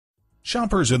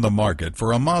Shoppers in the market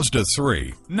for a Mazda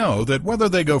 3 know that whether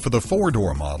they go for the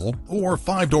 4-door model or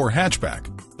 5-door hatchback,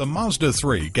 the Mazda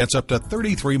 3 gets up to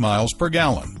 33 miles per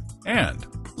gallon. And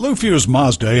Lufuse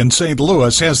Mazda in St.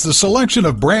 Louis has the selection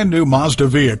of brand new Mazda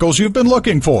vehicles you've been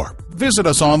looking for. Visit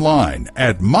us online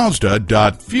at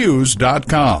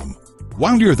mazda.fuse.com.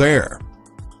 While you're there,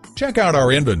 check out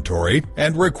our inventory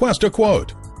and request a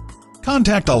quote.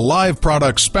 Contact a live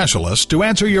product specialist to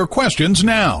answer your questions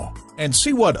now, and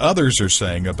see what others are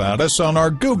saying about us on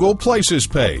our Google Places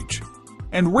page.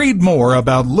 And read more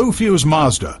about Lufuse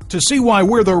Mazda to see why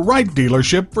we're the right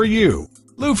dealership for you.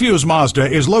 Lufuse Mazda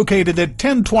is located at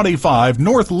 1025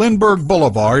 North Lindbergh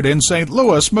Boulevard in St.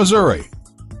 Louis, Missouri.